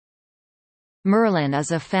Merlin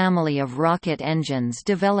is a family of rocket engines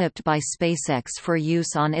developed by SpaceX for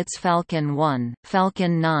use on its Falcon 1,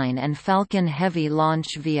 Falcon 9 and Falcon Heavy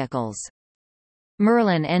launch vehicles.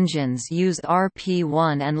 Merlin engines use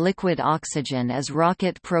RP-1 and liquid oxygen as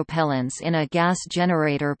rocket propellants in a gas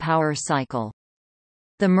generator power cycle.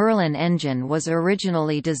 The Merlin engine was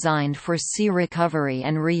originally designed for sea recovery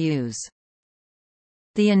and reuse.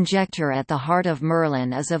 The injector at the heart of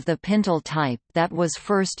Merlin is of the Pintle type that was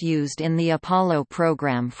first used in the Apollo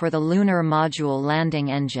program for the Lunar Module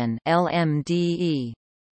Landing Engine (LMDE).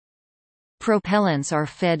 Propellants are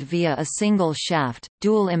fed via a single-shaft,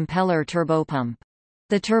 dual-impeller turbopump.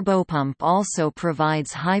 The turbopump also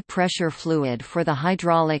provides high-pressure fluid for the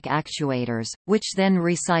hydraulic actuators, which then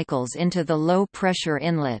recycles into the low-pressure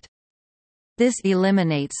inlet. This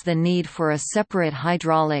eliminates the need for a separate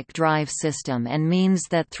hydraulic drive system and means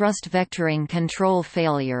that thrust vectoring control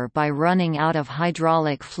failure by running out of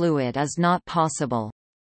hydraulic fluid is not possible.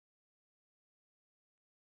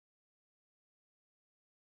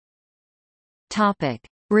 Topic: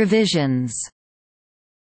 Revisions.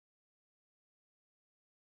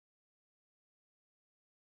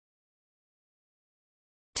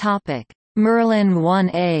 Topic: Merlin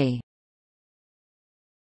 1A.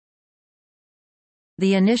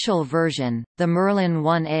 The initial version, the Merlin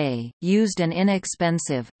 1A, used an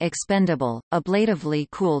inexpensive, expendable, ablatively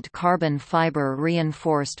cooled carbon fiber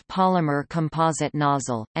reinforced polymer composite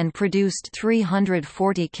nozzle, and produced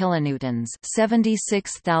 340 kilonewtons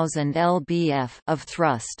 (76,000 lbf) of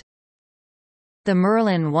thrust. The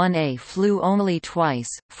Merlin 1A flew only twice,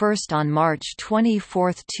 first on March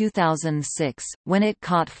 24, 2006, when it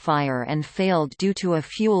caught fire and failed due to a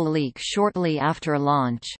fuel leak shortly after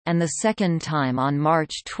launch, and the second time on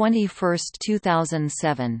March 21,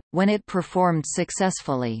 2007, when it performed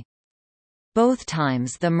successfully. Both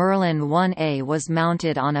times the Merlin 1A was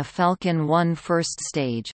mounted on a Falcon 1 first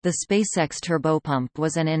stage. The SpaceX turbopump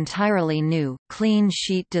was an entirely new, clean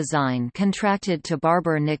sheet design contracted to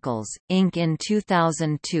Barber-Nichols, Inc. in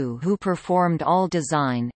 2002, who performed all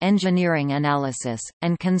design, engineering analysis,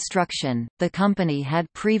 and construction. The company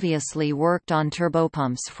had previously worked on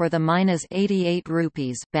turbopumps for the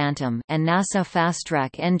 -88 Bantam and NASA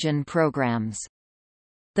Fastrack engine programs.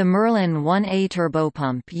 The Merlin 1A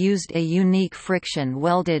turbopump used a unique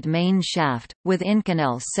friction-welded main shaft, with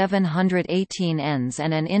Inconel 718 ends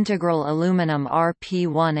and an integral aluminum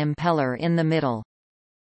RP-1 impeller in the middle.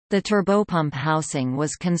 The turbopump housing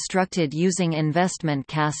was constructed using investment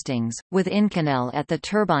castings, with Inconel at the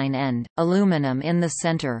turbine end, aluminum in the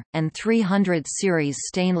center, and 300 series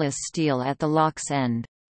stainless steel at the LOX end.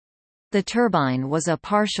 The turbine was a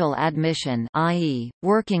partial admission, i.e.,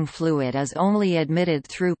 working fluid is only admitted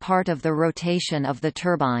through part of the rotation of the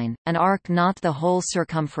turbine, an arc not the whole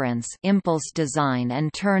circumference, impulse design,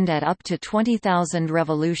 and turned at up to 20,000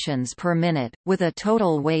 revolutions per minute, with a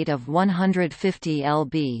total weight of 150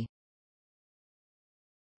 lb.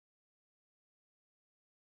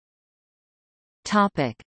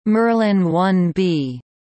 Merlin 1B.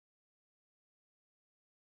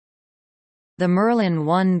 The Merlin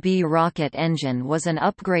 1B rocket engine was an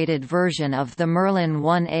upgraded version of the Merlin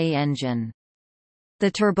 1A engine.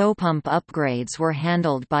 The turbopump upgrades were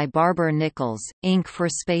handled by Barber-Nichols, Inc. for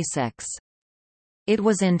SpaceX. It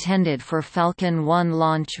was intended for Falcon 1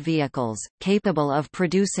 launch vehicles, capable of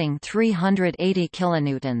producing 380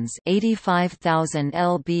 kilonewtons (85,000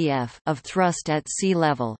 lbf) of thrust at sea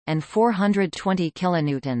level, and 420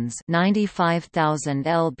 kilonewtons (95,000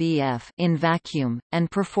 lbf) in vacuum,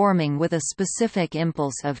 and performing with a specific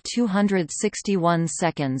impulse of 261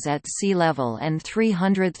 seconds at sea level and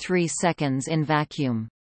 303 seconds in vacuum.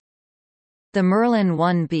 The Merlin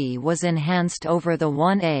 1B was enhanced over the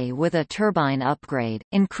 1A with a turbine upgrade,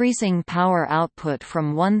 increasing power output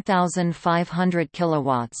from 1,500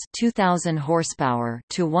 kilowatts (2,000 horsepower)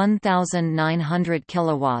 to 1,900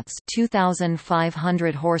 kilowatts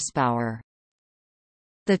 (2,500 horsepower).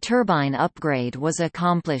 The turbine upgrade was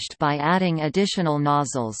accomplished by adding additional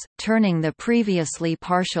nozzles, turning the previously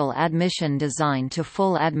partial admission design to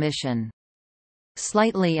full admission.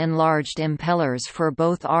 Slightly enlarged impellers for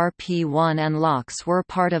both RP-1 and LOX were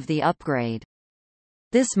part of the upgrade.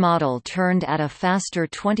 This model turned at a faster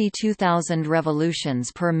 22,000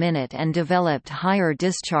 revolutions per minute and developed higher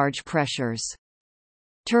discharge pressures.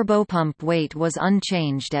 Turbopump weight was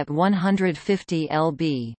unchanged at 150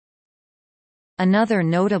 lb. Another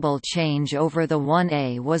notable change over the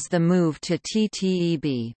 1A was the move to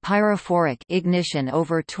TTEB, pyrophoric ignition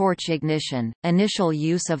over torch ignition. Initial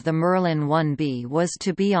use of the Merlin 1B was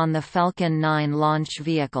to be on the Falcon 9 launch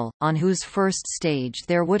vehicle, on whose first stage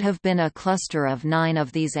there would have been a cluster of 9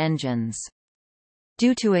 of these engines.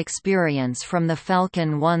 Due to experience from the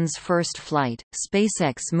Falcon 1's first flight,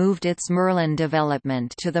 SpaceX moved its Merlin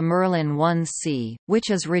development to the Merlin 1C, which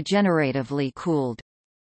is regeneratively cooled.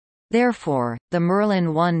 Therefore, the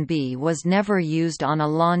Merlin 1B was never used on a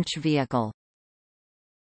launch vehicle.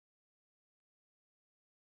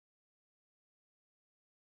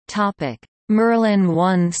 Merlin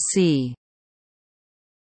 1C.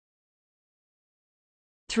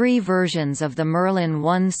 3 versions of the Merlin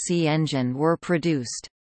 1C engine were produced.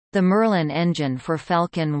 The Merlin engine for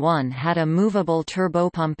Falcon 1 had a movable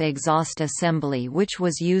turbopump exhaust assembly which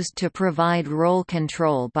was used to provide roll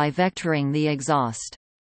control by vectoring the exhaust.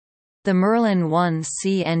 The Merlin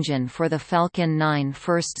 1C engine for the Falcon 9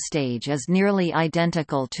 first stage is nearly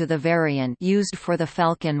identical to the variant used for the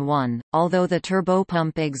Falcon 1, although the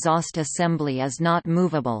turbopump exhaust assembly is not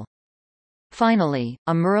movable. Finally,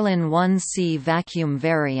 a Merlin 1C vacuum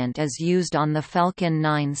variant is used on the Falcon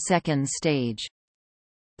 9 second stage.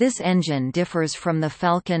 This engine differs from the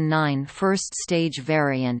Falcon 9 first stage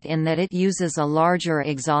variant in that it uses a larger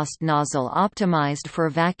exhaust nozzle optimized for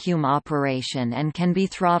vacuum operation and can be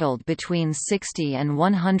throttled between 60 and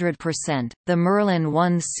 100%. The Merlin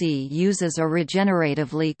 1C uses a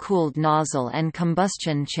regeneratively cooled nozzle and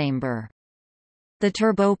combustion chamber. The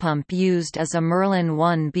turbopump used is a Merlin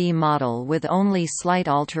 1B model with only slight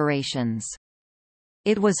alterations.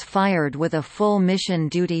 It was fired with a full mission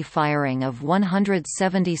duty firing of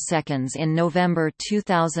 170 seconds in November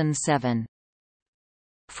 2007.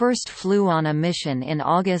 First flew on a mission in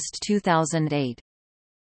August 2008.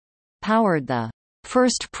 Powered the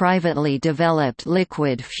first privately developed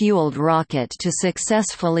liquid-fueled rocket to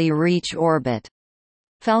successfully reach orbit.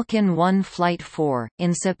 Falcon 1 Flight 4,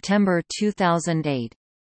 in September 2008.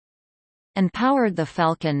 And powered the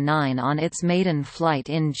Falcon 9 on its maiden flight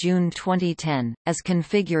in June 2010. As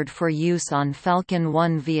configured for use on Falcon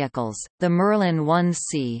 1 vehicles, the Merlin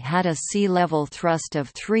 1C had a sea-level thrust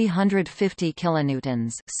of 350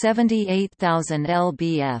 kilonewtons (78,000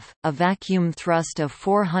 lbf), a vacuum thrust of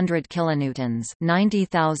 400 kilonewtons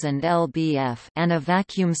 (90,000 lbf), and a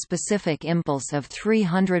vacuum-specific impulse of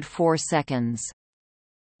 304 seconds.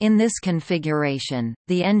 In this configuration,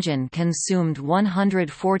 the engine consumed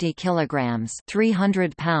 140 kilograms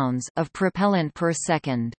 (300 pounds) of propellant per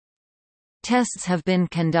second. Tests have been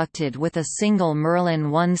conducted with a single Merlin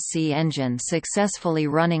 1C engine successfully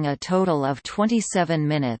running a total of 27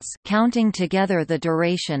 minutes, counting together the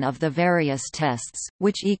duration of the various tests,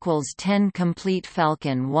 which equals 10 complete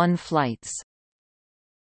Falcon 1 flights.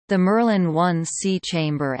 The Merlin 1C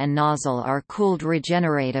chamber and nozzle are cooled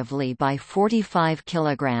regeneratively by 45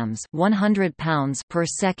 kilograms (100 pounds) per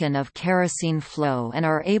second of kerosene flow and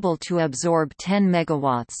are able to absorb 10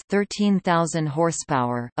 megawatts (13,000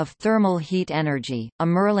 horsepower) of thermal heat energy. A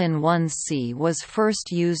Merlin 1C was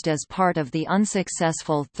first used as part of the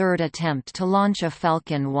unsuccessful third attempt to launch a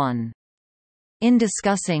Falcon 1. In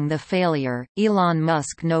discussing the failure, Elon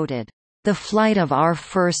Musk noted, "The flight of our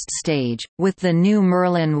first stage, with the new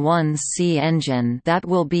Merlin 1C engine that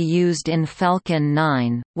will be used in Falcon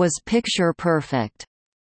 9, was picture perfect."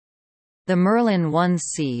 The Merlin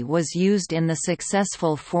 1C was used in the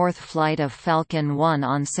successful fourth flight of Falcon 1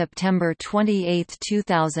 on September 28,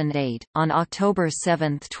 2008. On October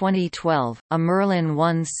 7, 2012, a Merlin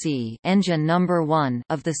 1C engine number 1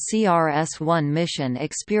 of the CRS-1 mission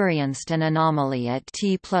experienced an anomaly at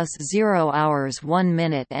T+0 hours 1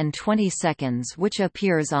 minute and 20 seconds, which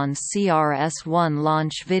appears on CRS-1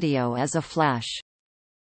 launch video as a flash.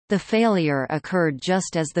 The failure occurred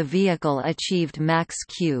just as the vehicle achieved max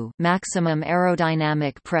Q, maximum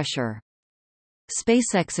aerodynamic pressure.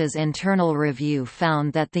 SpaceX's internal review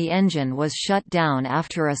found that the engine was shut down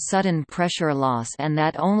after a sudden pressure loss and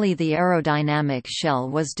that only the aerodynamic shell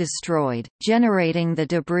was destroyed, generating the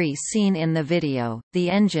debris seen in the video. The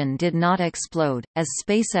engine did not explode, as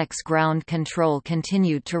SpaceX ground control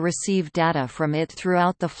continued to receive data from it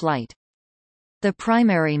throughout the flight. The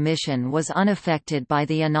primary mission was unaffected by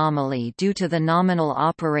the anomaly due to the nominal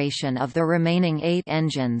operation of the remaining 8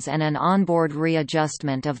 engines and an onboard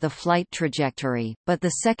readjustment of the flight trajectory, but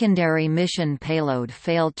the secondary mission payload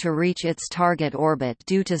failed to reach its target orbit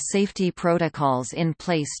due to safety protocols in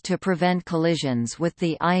place to prevent collisions with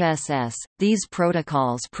the ISS. These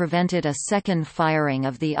protocols prevented a second firing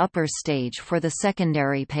of the upper stage for the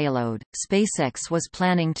secondary payload. SpaceX was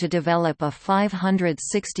planning to develop a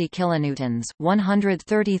 560 kilonewtons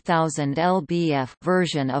 130,000 lbf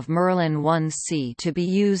version of Merlin 1C to be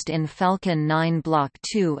used in Falcon 9 Block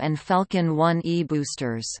 2 and Falcon 1E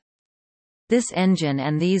boosters. This engine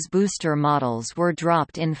and these booster models were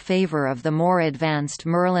dropped in favor of the more advanced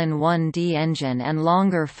Merlin 1D engine and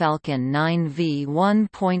longer Falcon 9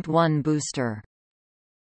 V1.1 booster.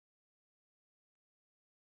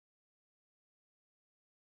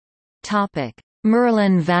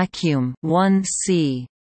 Merlin Vacuum 1C.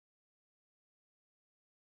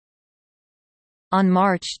 On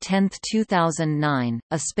March 10, 2009,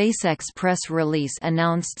 a SpaceX press release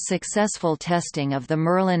announced successful testing of the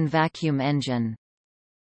Merlin Vacuum engine.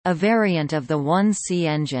 A variant of the 1C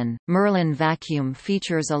engine, Merlin Vacuum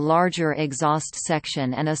features a larger exhaust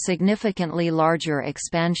section and a significantly larger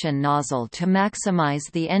expansion nozzle to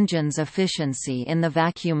maximize the engine's efficiency in the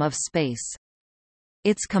vacuum of space.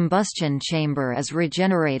 Its combustion chamber is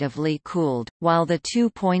regeneratively cooled, while the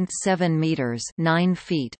 2.7 meters (9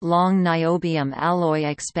 feet) long niobium alloy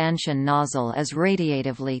expansion nozzle is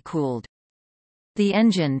radiatively cooled. The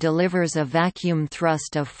engine delivers a vacuum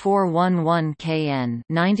thrust of 411 kN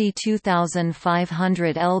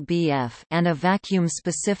 (92,500 lbf) and a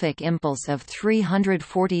vacuum-specific impulse of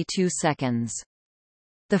 342 seconds.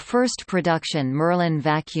 The first production Merlin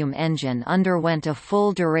vacuum engine underwent a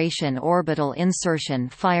full-duration orbital insertion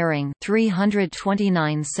firing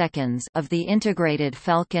 329 seconds of the integrated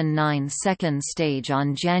Falcon 9 second stage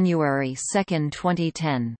on January 2,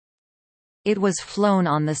 2010. It was flown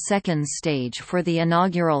on the second stage for the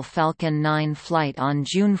inaugural Falcon 9 flight on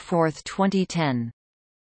June 4, 2010.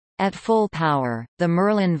 At full power, the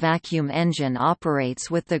Merlin vacuum engine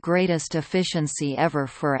operates with the greatest efficiency ever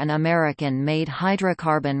for an American-made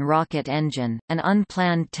hydrocarbon rocket engine. An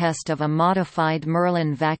unplanned test of a modified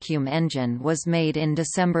Merlin vacuum engine was made in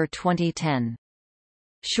December 2010.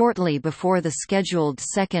 Shortly before the scheduled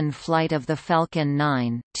second flight of the Falcon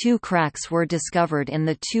 9, two cracks were discovered in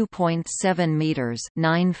the 2.7 meters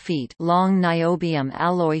 (9 feet) long niobium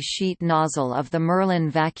alloy sheet nozzle of the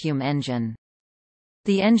Merlin vacuum engine.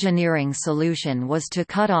 The engineering solution was to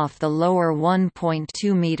cut off the lower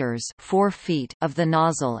 1.2 meters (4 feet) of the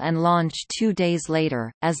nozzle and launch 2 days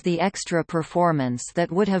later, as the extra performance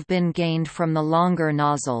that would have been gained from the longer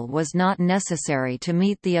nozzle was not necessary to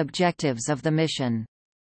meet the objectives of the mission.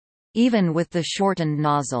 Even with the shortened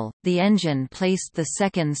nozzle, the engine placed the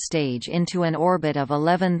second stage into an orbit of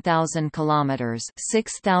 11,000 kilometers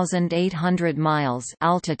 (6,800 miles)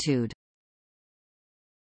 altitude.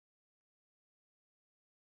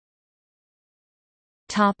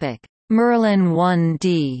 Merlin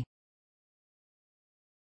 1D.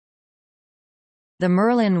 The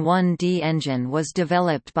Merlin 1D engine was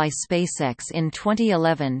developed by SpaceX in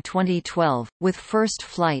 2011-2012, with first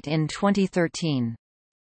flight in 2013.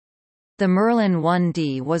 The Merlin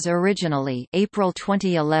 1D was originally April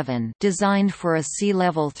 2011 designed for a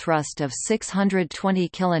sea-level thrust of 620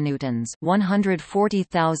 kilonewtons,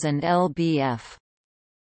 140,000 lbf.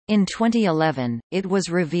 In 2011, it was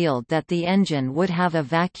revealed that the engine would have a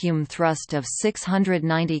vacuum thrust of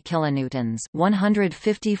 690 kilonewtons,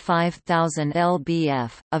 155,000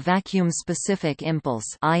 lbf, a vacuum-specific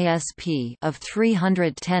impulse (ISP) of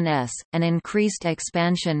 310 s, an increased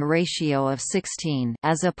expansion ratio of 16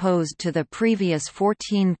 as opposed to the previous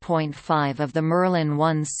 14.5 of the Merlin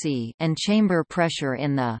 1C, and chamber pressure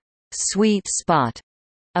in the sweet spot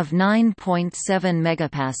of 9.7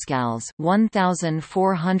 megapascals,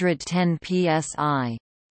 1,410 psi.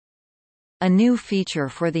 A new feature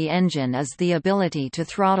for the engine is the ability to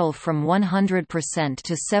throttle from 100%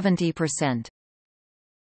 to 70%.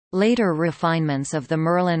 Later refinements of the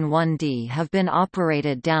Merlin 1D have been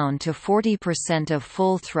operated down to 40% of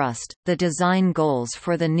full thrust. The design goals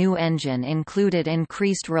for the new engine included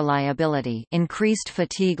increased reliability, increased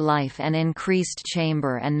fatigue life, and increased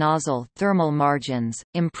chamber and nozzle thermal margins,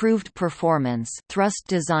 improved performance. Thrust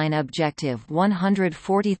design objective: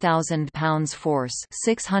 140,000 pounds force,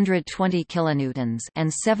 620 kilonewtons,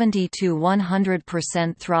 and 70 to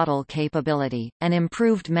 100% throttle capability, and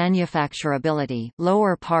improved manufacturability,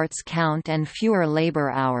 lower parts count and fewer labor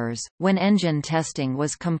hours. When engine testing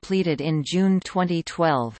was completed in June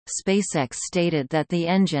 2012, SpaceX stated that the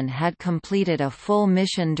engine had completed a full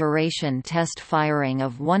mission duration test firing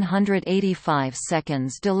of 185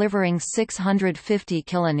 seconds, delivering 650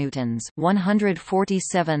 kilonewtons,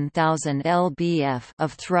 147,000 lbf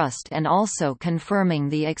of thrust, and also confirming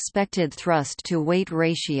the expected thrust to weight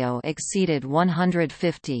ratio exceeded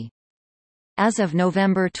 150. As of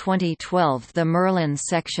November 2012, the Merlin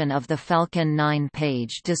section of the Falcon 9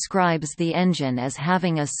 page describes the engine as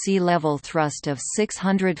having a sea-level thrust of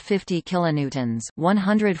 650 kilonewtons,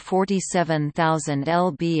 147,000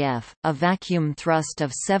 lbf, a vacuum thrust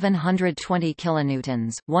of 720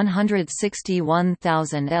 kilonewtons,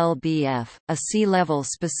 161,000 lbf, a sea-level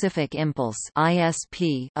specific impulse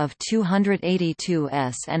 (ISP) of 282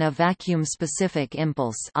 s, and a vacuum specific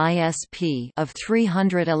impulse (ISP) of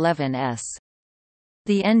 311 s.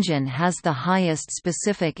 The engine has the highest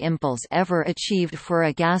specific impulse ever achieved for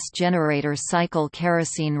a gas generator cycle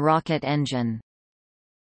kerosene rocket engine.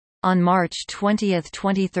 On March 20,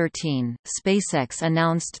 2013, SpaceX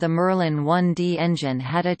announced the Merlin 1D engine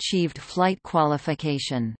had achieved flight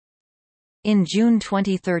qualification. In June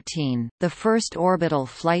 2013, the first orbital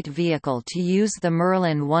flight vehicle to use the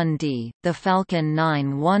Merlin 1D, the Falcon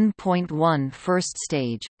 9 1.1 first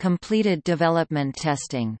stage, completed development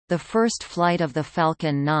testing. The first flight of the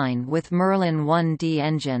Falcon 9 with Merlin 1D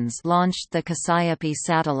engines launched the Cassiope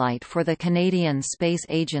satellite for the Canadian Space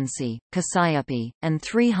Agency, Cassiope, and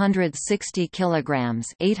 360 kilograms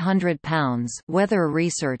 (800 pounds) Weather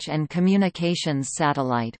Research and Communications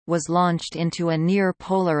satellite was launched into a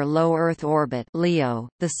near-polar low Earth orbit (LEO).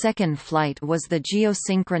 The second flight was the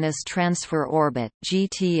Geosynchronous Transfer Orbit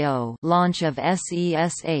 (GTO) launch of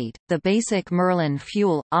SES-8. The basic Merlin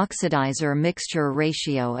fuel oxidizer mixture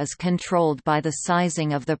ratio is controlled by the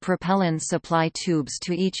sizing of the propellant supply tubes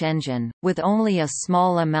to each engine, with only a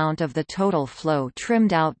small amount of the total flow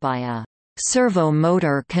trimmed out by a servo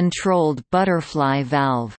motor controlled butterfly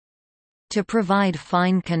valve. To provide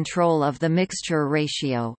fine control of the mixture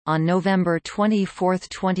ratio, on November 24,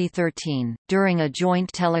 2013, during a joint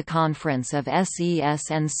teleconference of SES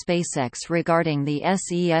and SpaceX regarding the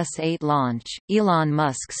SES-8 launch, Elon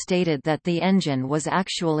Musk stated that the engine was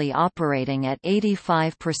actually operating at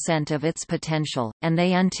 85% of its potential, and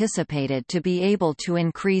they anticipated to be able to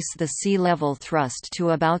increase the sea-level thrust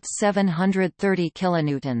to about 730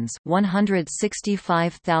 kilonewtons,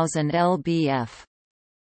 165,000 lbf.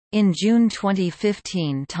 In June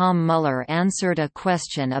 2015, Tom Mueller answered a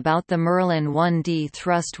question about the Merlin 1D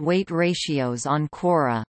thrust-weight ratios on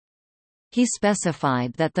Quora. He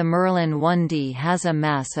specified that the Merlin 1D has a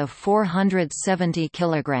mass of 470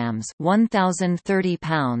 kilograms (1,030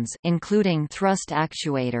 pounds), including thrust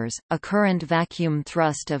actuators, a current vacuum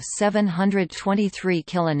thrust of 723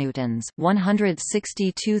 kilonewtons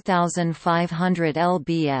 (162,500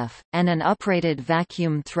 lbf), and an uprated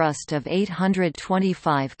vacuum thrust of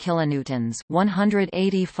 825 kilonewtons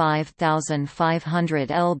 (185,500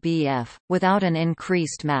 lbf), without an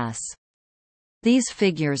increased mass. These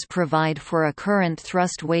figures provide for a current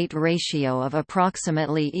thrust-weight ratio of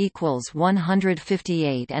approximately equals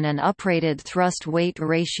 158 and an uprated thrust-weight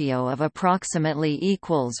ratio of approximately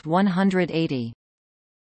equals 180.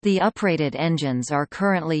 The uprated engines are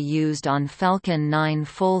currently used on Falcon 9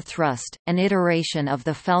 Full Thrust, an iteration of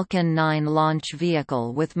the Falcon 9 launch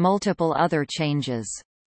vehicle with multiple other changes.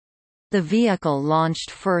 The vehicle launched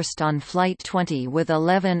first on Flight 20 with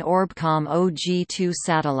 11 Orbcomm OG-2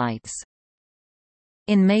 satellites.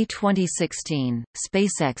 In May 2016,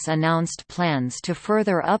 SpaceX announced plans to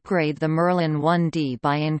further upgrade the Merlin 1D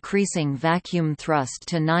by increasing vacuum thrust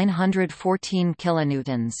to 914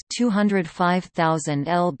 kilonewtons (205,000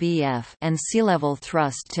 lbf) and sea-level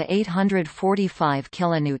thrust to 845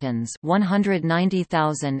 kilonewtons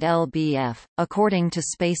 (190,000 lbf). According to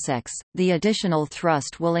SpaceX, the additional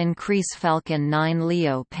thrust will increase Falcon 9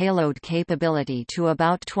 LEO payload capability to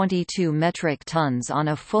about 22 metric tons on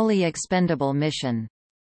a fully expendable mission.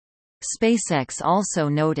 SpaceX also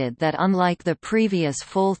noted that unlike the previous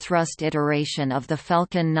full-thrust iteration of the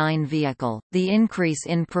Falcon 9 vehicle, the increase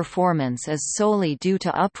in performance is solely due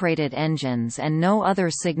to uprated engines and no other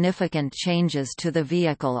significant changes to the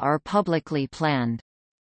vehicle are publicly planned.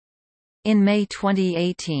 In May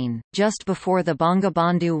 2018, just before the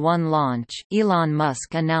Bangabandhu 1 launch, Elon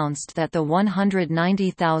Musk announced that the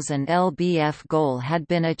 190,000 lbf goal had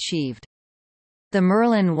been achieved. The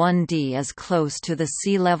Merlin 1D is close to the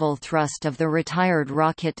sea-level thrust of the retired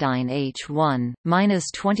Rocketdyne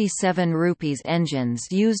H-1-27 rupees engines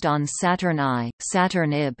used on Saturn I,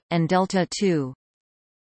 Saturn IB, and Delta II.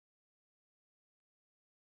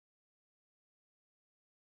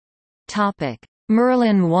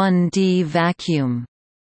 Merlin 1D vacuum.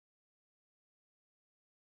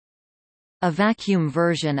 A vacuum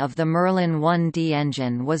version of the Merlin 1D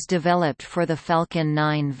engine was developed for the Falcon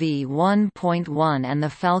 9 V1.1 and the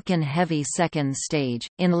Falcon Heavy second stage.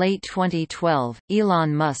 In late 2012,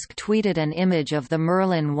 Elon Musk tweeted an image of the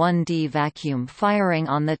Merlin 1D vacuum firing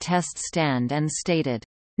on the test stand and stated,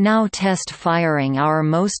 "Now test firing our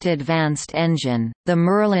most advanced engine, the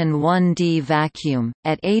Merlin 1D vacuum,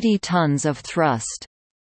 at 80 tons of thrust."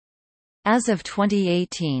 As of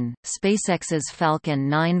 2018, SpaceX's Falcon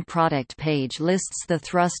 9 product page lists the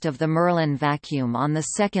thrust of the Merlin vacuum on the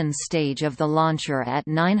second stage of the launcher at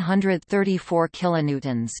 934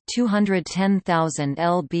 kilonewtons (210,000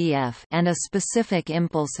 lbf) and a specific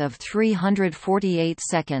impulse of 348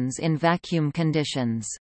 seconds in vacuum conditions.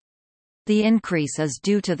 The increase is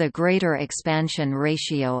due to the greater expansion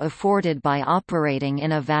ratio afforded by operating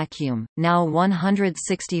in a vacuum, now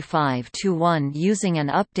 165:1 using an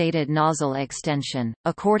updated nozzle extension.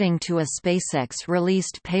 According to a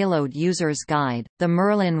SpaceX-released payload user's guide, the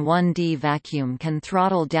Merlin 1D vacuum can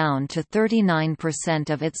throttle down to 39%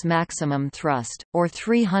 of its maximum thrust, or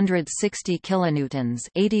 360 kilonewtons,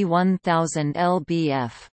 81,000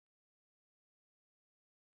 lbf.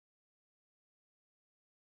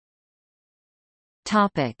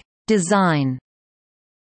 Topic: Design.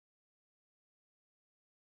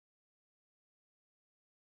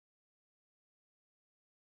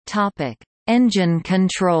 Topic: Engine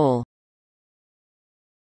control.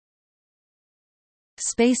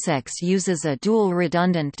 SpaceX uses a dual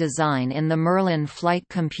redundant design in the Merlin flight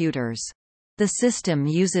computers. The system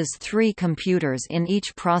uses 3 computers in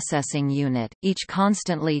each processing unit, each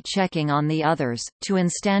constantly checking on the others, to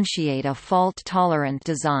instantiate a fault-tolerant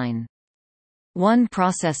design. One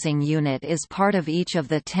processing unit is part of each of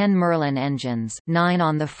the 10 Merlin engines, 9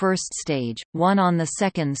 on the first stage, 1 on the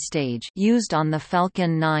second stage, used on the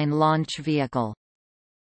Falcon 9 launch vehicle.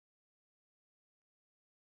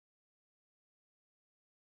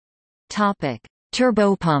 Topic: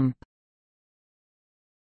 Turbopump.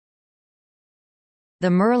 The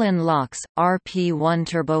Merlin LOX, RP-1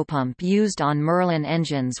 turbopump used on Merlin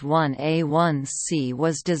engines 1A-1C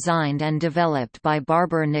was designed and developed by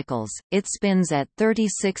Barber-Nichols. It spins at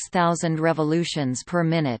 36,000 revolutions per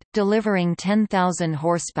minute, delivering 10,000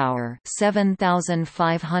 horsepower,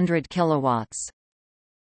 7,500 kilowatts.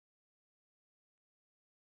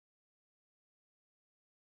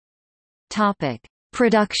 Topic: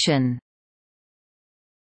 Production.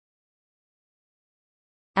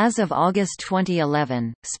 As of August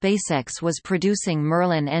 2011, SpaceX was producing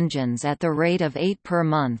Merlin engines at the rate of 8 per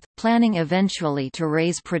month, planning eventually to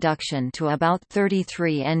raise production to about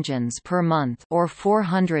 33 engines per month, or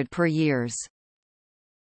 400 per year.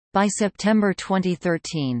 By September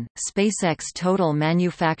 2013, SpaceX total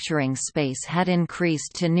manufacturing space had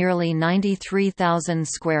increased to nearly 93,000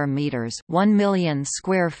 square meters, 1 million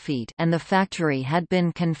square feet, and the factory had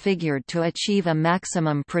been configured to achieve a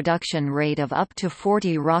maximum production rate of up to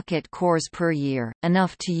 40 rocket cores per year,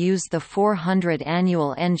 enough to use the 400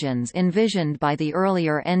 annual engines envisioned by the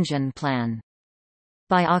earlier engine plan.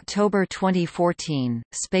 By October 2014,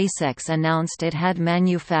 SpaceX announced it had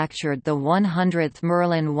manufactured the 100th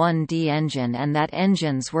Merlin 1D engine and that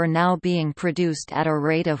engines were now being produced at a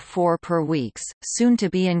rate of 4 per week, soon to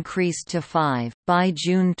be increased to 5. By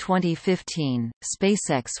June 2015,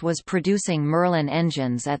 SpaceX was producing Merlin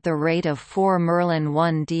engines at the rate of 4 Merlin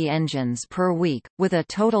 1D engines per week, with a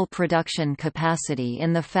total production capacity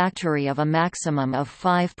in the factory of a maximum of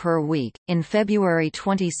 5 per week. In February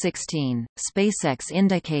 2016, SpaceX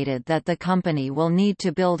indicated that the company will need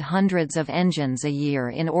to build hundreds of engines a year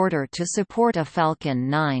in order to support a Falcon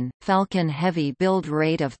 9, Falcon Heavy build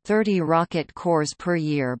rate of 30 rocket cores per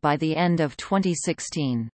year by the end of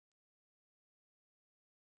 2016.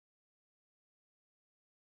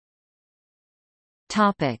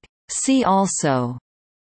 See also: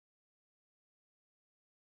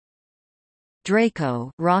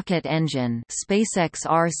 Draco rocket engine, SpaceX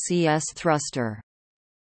RCS thruster.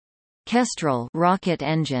 Kestrel rocket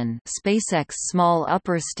engine, SpaceX small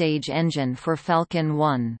upper stage engine for Falcon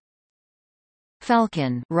 1.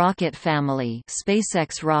 Falcon rocket family,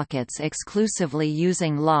 SpaceX rockets exclusively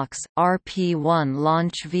using LOX, RP-1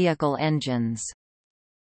 launch vehicle engines.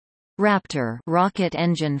 Raptor rocket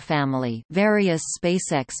engine family, various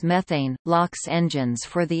SpaceX methane LOX engines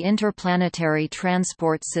for the interplanetary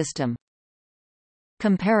transport system.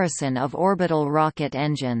 Comparison of orbital rocket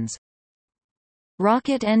engines.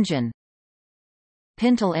 Rocket engine,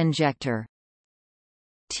 Pintle injector,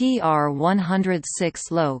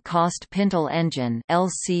 TR-106 low-cost Pintle engine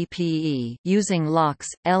 (LCPE) using LOX,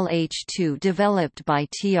 LH2 developed by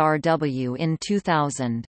TRW in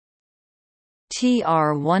 2000.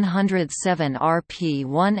 TR-107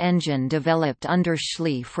 RP-1 engine developed under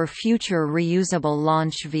Schley for future reusable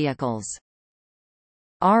launch vehicles.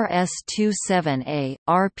 RS-27A,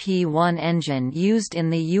 RP-1 engine used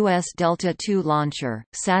in the U.S. Delta II launcher,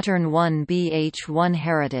 Saturn I BH-1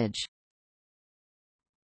 Heritage.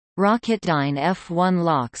 Rocketdyne F-1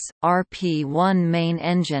 LOX, RP-1 main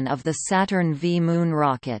engine of the Saturn V moon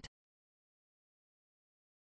rocket.